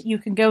night. You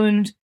can go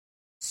and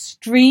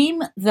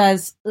stream.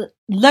 There's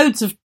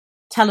loads of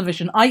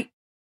television.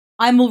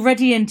 I'm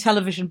already in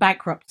television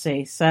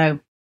bankruptcy. So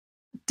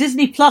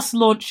Disney Plus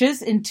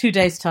launches in 2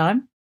 days'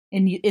 time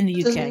in the UK.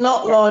 It does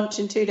not launch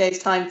in 2 days'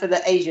 time for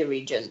the Asia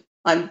region.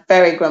 I'm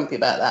very grumpy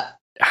about that.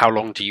 How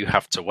long do you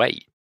have to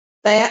wait?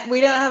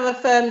 We don't have a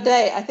firm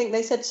date. I think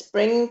they said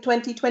spring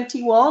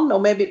 2021,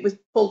 or maybe it was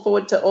pulled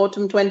forward to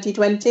autumn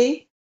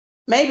 2020.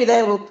 Maybe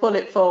they will pull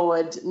it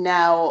forward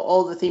now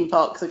all the theme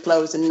parks are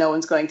closed and no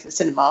one's going to the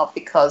cinema,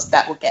 because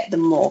that will get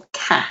them more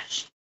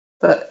cash.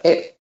 But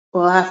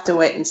we'll have to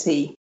wait and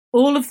see.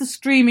 All of the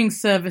streaming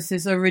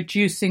services are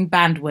reducing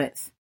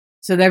bandwidth.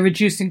 So they're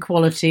reducing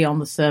quality on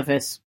the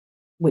service,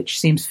 which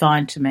seems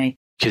fine to me.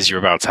 Because you're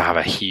about to have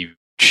a huge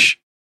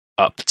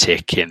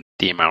uptick in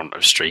the amount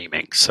of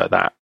streaming, so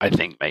that, I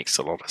think, makes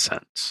a lot of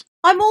sense.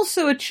 I'm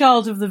also a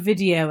child of the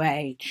video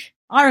age.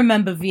 I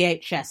remember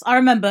VHS. I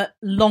remember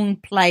long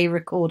play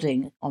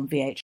recording on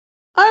VHS.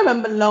 I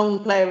remember long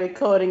play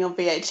recording on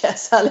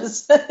VHS,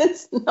 Alice.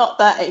 It's not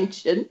that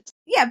ancient.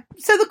 Yeah,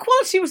 so the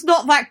quality was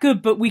not that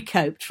good, but we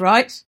coped,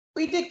 right?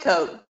 We did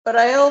cope, but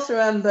I also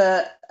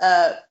remember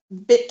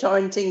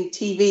BitTorrenting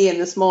TV in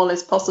the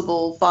smallest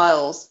possible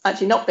files.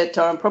 Actually, not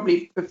BitTorrent,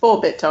 probably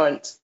before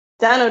BitTorrent.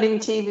 Downloading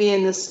TV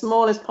in the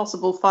smallest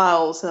possible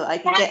files so that I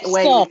could get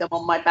away with them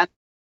on my band.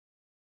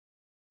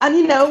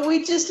 And,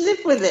 we just live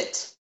with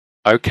it.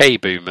 Okay,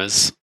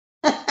 boomers.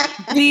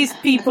 These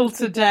people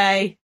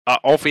today.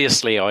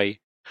 Obviously, I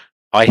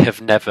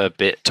have never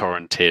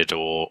BitTorrented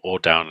or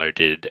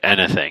downloaded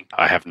anything.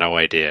 I have no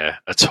idea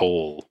at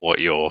all what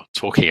you're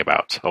talking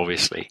about,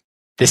 obviously.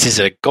 This is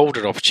a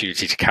golden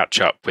opportunity to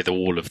catch up with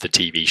all of the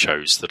TV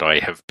shows that I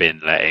have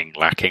been letting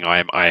lacking.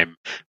 I am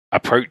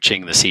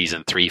approaching the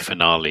season 3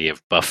 finale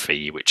of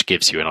Buffy, which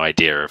gives you an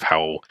idea of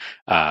how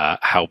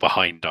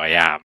behind I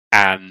am.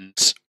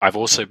 And I've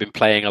also been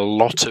playing a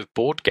lot of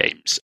board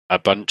games. A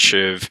bunch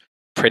of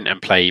print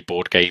and play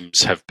board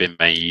games have been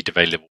made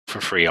available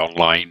for free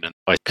online. And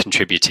I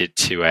contributed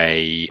to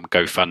a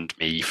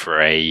GoFundMe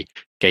for a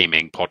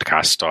gaming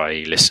podcast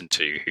I listen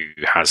to who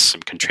has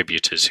some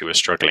contributors who are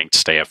struggling to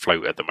stay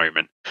afloat at the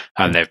moment.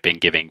 And they've been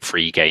giving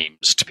free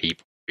games to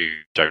people who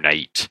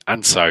donate.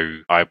 And so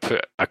I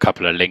put a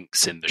couple of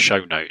links in the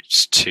show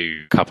notes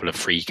to a couple of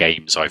free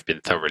games I've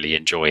been thoroughly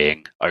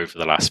enjoying over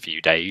the last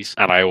few days.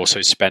 And I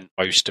also spent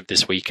most of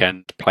this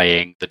weekend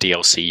playing the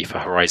DLC for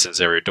Horizon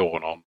Zero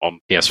Dawn on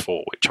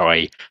PS4, which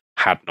I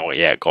had not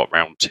yet got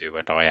round to,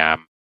 and I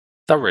am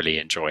thoroughly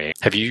enjoying.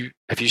 Have you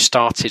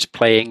started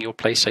playing your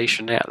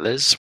PlayStation yet,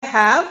 Liz? I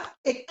have.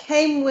 It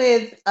came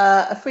with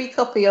a free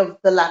copy of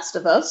The Last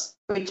of Us,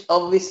 which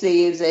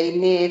obviously is a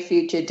near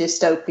future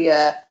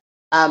dystopia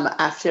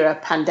after a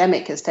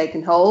pandemic has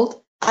taken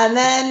hold. And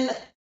then,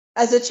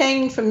 as a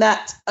change from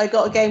that, I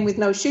got a game with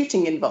no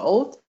shooting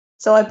involved.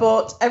 So I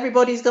bought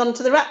Everybody's Gone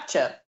to the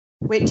Rapture,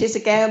 which is a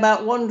game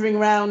about wandering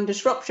around a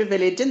Shropshire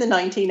village in the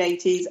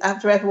 1980s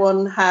after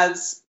everyone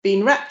has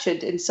been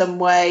raptured in some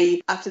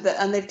way after that.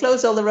 And they've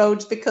closed all the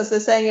roads because they're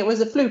saying it was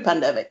a flu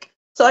pandemic.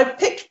 So I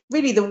picked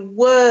really the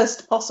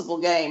worst possible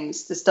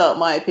games to start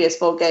my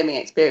PS4 gaming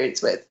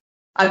experience with.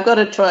 I've got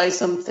to try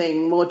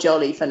something more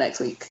jolly for next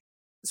week.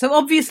 So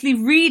obviously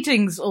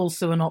reading's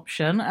also an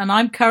option, and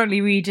I'm currently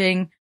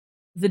reading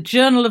The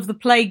Journal of the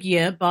Plague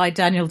Year by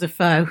Daniel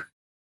Defoe,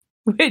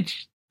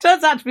 which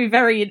turns out to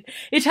be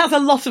it has a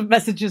lot of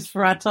messages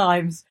for our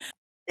times.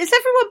 Is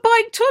everyone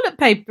buying toilet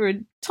paper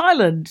in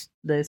Thailand,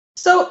 Liz?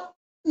 So,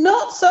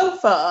 not so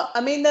far.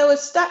 I mean, there were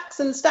stacks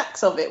and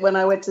stacks of it when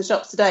I went to the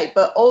shops today,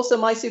 but also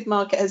my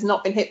supermarket has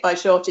not been hit by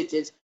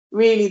shortages.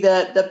 Really,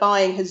 the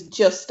buying has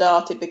just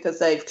started because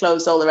they've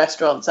closed all the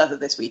restaurants as of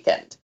this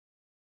weekend.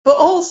 But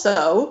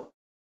also,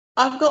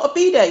 I've got a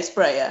bidet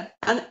sprayer,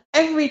 and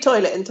every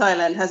toilet in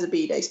Thailand has a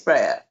bidet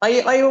sprayer. Are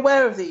you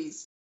aware of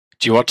these?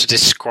 Do you want to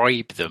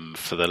describe them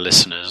for the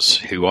listeners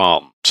who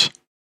aren't?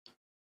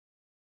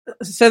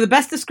 So the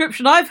best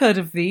description I've heard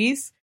of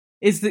these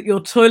is that your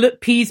toilet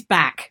pees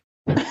back.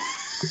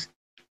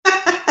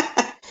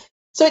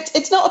 So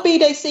it's not a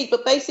bidet seat,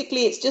 but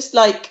basically it's just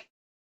like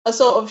a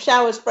sort of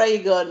shower spray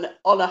gun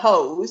on a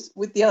hose,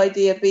 with the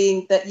idea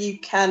being that you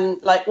can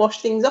like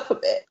wash things up a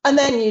bit and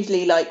then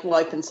usually like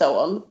wipe and so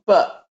on.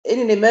 But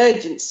in an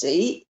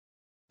emergency,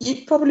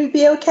 you'd probably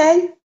be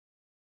okay.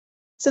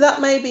 So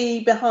that may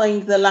be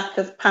behind the lack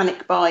of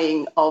panic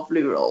buying of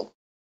Loo-Roll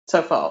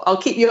so far.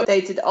 I'll keep you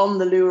updated on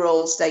the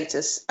Loo-Roll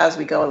status as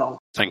we go along.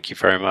 Thank you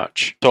very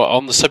much. So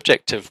on the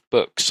subject of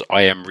books,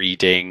 I am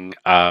reading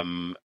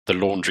The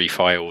Laundry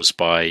Files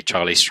by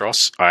Charlie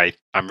Stross.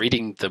 I'm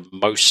reading the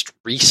most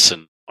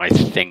recent, I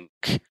think,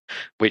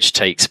 which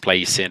takes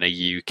place in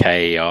a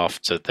UK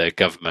after the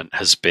government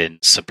has been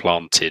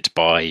supplanted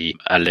by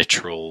a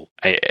literal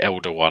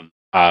elder one.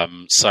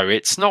 So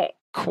it's not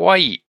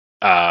quite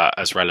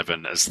as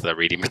relevant as the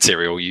reading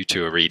material you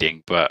two are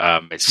reading, but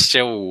it's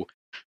still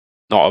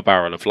not a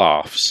barrel of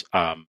laughs.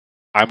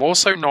 I'm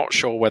also not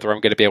sure whether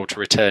I'm going to be able to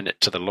return it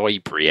to the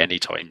library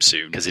anytime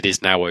soon, because it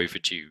is now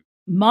overdue.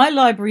 My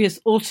library has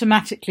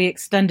automatically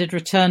extended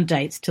return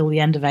dates till the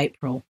end of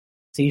April,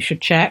 so you should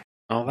check.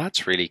 Oh,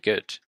 that's really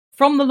good.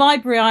 From the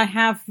library, I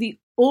have the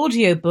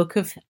audiobook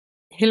of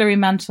Hilary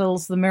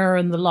Mantel's The Mirror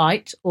and the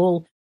Light,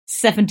 all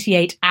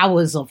 78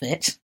 hours of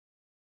it.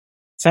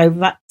 So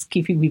that's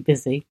keeping me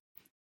busy.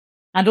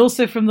 And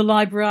also from the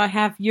library, I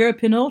have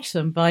Europe in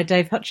Autumn by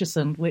Dave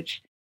Hutchison,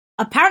 which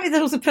apparently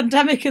there was a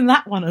pandemic in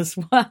that one as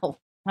well.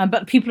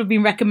 But people have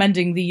been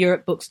recommending the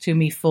Europe books to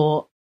me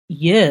for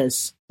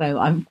years. So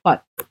I'm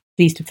quite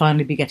pleased to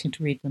finally be getting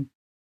to read them.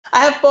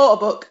 I have bought a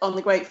book on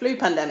the Great Flu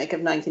Pandemic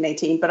of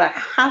 1918, but I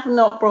have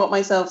not brought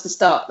myself to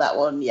start that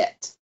one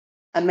yet.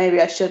 And maybe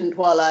I shouldn't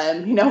while I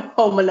am,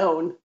 home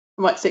alone.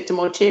 I might stick to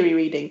more cheery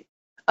reading.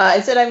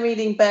 Instead, I'm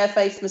reading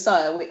Barefaced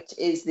Messiah, which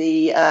is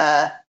the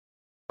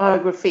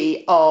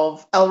biography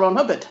of L. Ron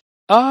Hubbard.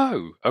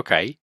 Oh,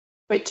 okay.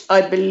 Which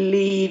I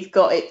believe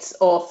got its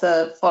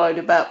author followed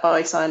about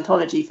by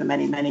Scientology for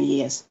many, many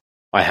years.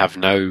 I have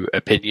no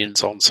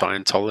opinions on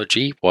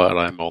Scientology while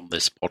I'm on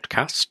this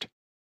podcast.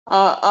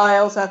 I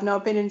also have no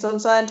opinions on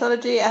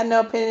Scientology and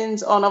no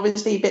opinions on,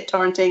 obviously,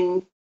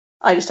 BitTorrenting.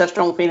 I just have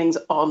strong feelings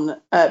on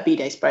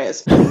bidet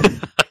sprayers.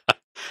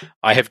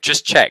 I have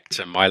just checked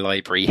and my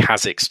library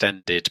has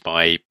extended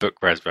my book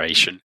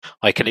reservation.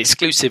 I can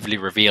exclusively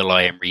reveal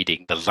I am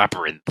reading the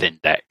Labyrinth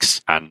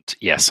Index, and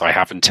yes, I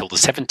have until the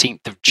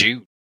 17th of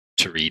June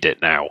to read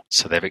it now.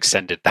 So they've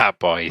extended that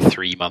by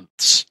 3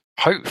 months.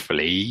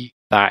 Hopefully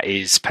that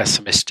is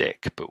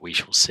pessimistic, but we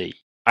shall see.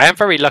 I am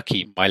very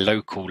lucky. My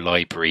local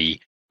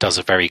library does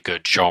a very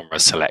good genre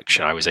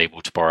selection. I was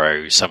able to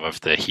borrow some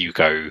of the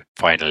Hugo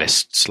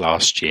finalists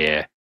last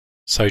year.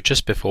 So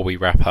just before we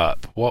wrap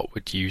up, what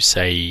would you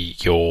say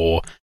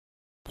your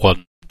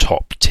one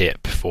top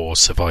tip for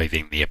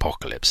surviving the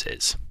apocalypse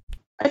is?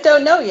 I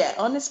don't know yet.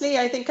 Honestly,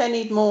 I think I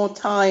need more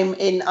time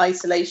in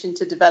isolation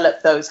to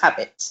develop those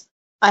habits.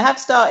 I have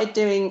started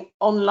doing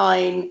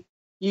online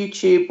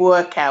YouTube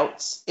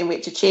workouts in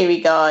which a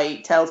cheery guy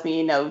tells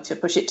me, to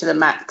push it to the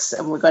max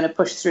and we're going to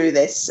push through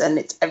this. And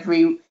it's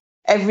every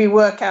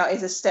workout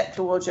is a step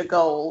towards your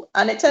goal.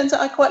 And it turns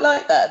out I quite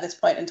like that at this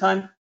point in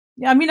time.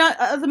 Yeah, I mean,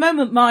 at the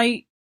moment,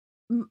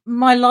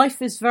 my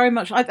life is very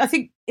much... I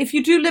think if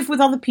you do live with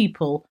other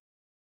people,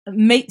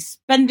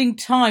 spending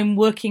time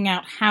working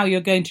out how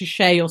you're going to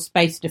share your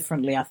space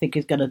differently, I think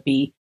is going to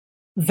be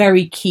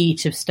very key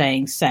to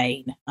staying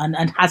sane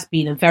and has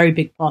been a very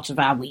big part of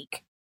our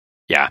week.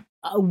 Yeah.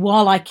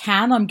 While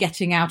I'm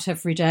getting out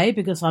every day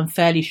because I'm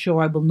fairly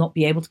sure I will not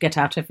be able to get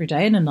out every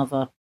day in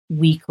another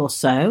week or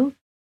so.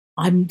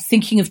 I'm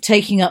thinking of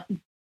taking up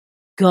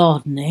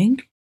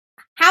gardening.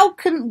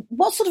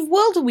 What sort of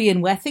world are we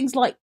in where things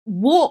like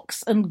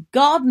walks and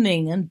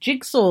gardening and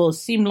jigsaws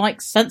seem like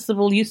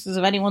sensible uses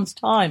of anyone's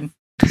time?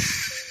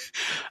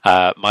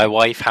 My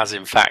wife has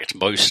in fact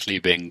mostly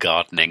been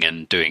gardening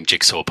and doing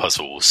jigsaw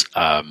puzzles,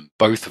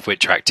 both of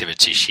which are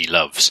activities she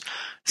loves.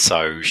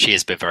 So she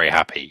has been very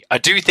happy. I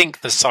do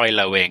think the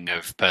siloing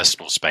of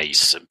personal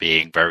space and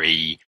being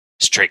very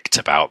strict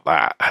about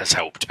that has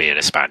helped me in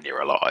Hispania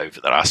a lot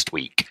over the last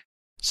week.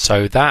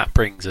 So that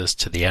brings us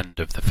to the end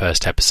of the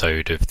first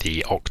episode of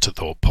the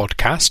Octothorpe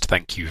podcast.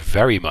 Thank you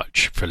very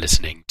much for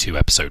listening to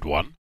episode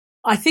 1.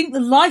 I think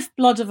the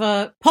lifeblood of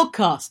a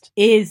podcast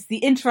is the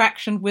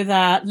interaction with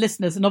our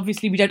listeners, and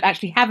obviously we don't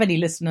actually have any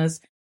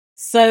listeners.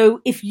 So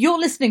if you're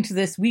listening to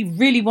this, we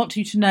really want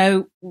you to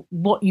know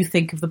what you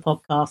think of the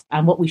podcast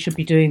and what we should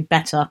be doing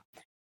better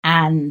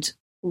and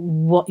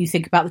what you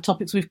think about the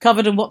topics we've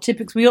covered and what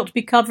topics we ought to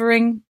be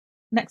covering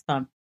next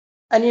time.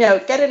 And,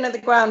 get into the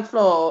ground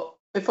floor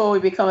before we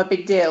become a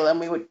big deal and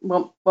we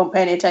won't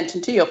pay any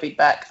attention to your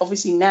feedback.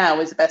 Obviously now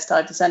is the best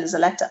time to send us a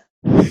letter.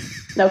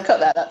 No, cut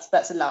that.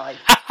 That's a lie.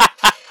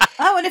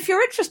 Oh, and if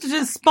you're interested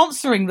in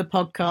sponsoring the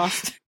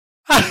podcast,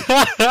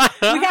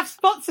 we have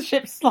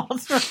sponsorship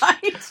slots,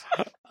 right?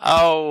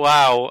 Oh,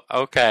 wow.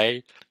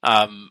 Okay.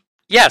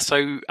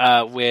 So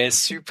we're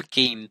super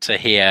keen to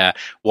hear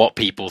what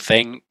people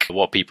think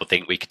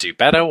we could do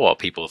better, what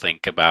people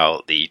think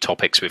about the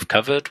topics we've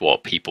covered,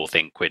 what people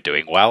think we're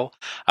doing well.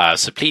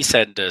 So please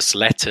send us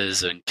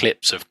letters and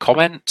clips of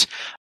comment.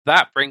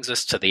 That brings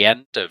us to the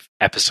end of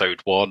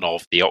episode 1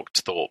 of the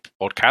Octothorpe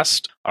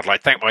podcast. I'd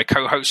like to thank my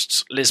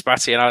co-hosts Liz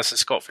Batty and Alison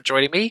Scott for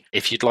joining me.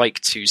 If you'd like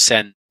to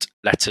send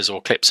letters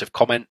or clips of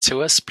comment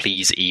to us,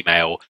 please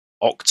email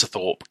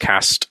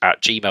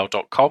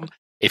octothorpecast@gmail.com.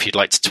 If you'd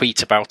like to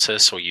tweet about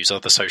us or use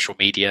other social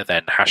media,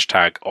 then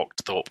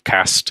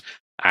 #OctothorpeCast,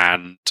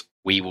 and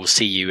we will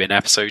see you in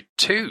episode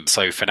 2.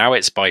 So for now,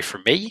 it's bye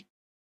from me.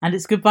 And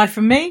it's goodbye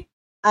from me.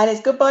 And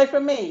it's goodbye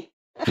from me.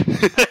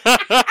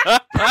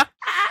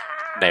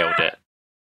 Nailed it.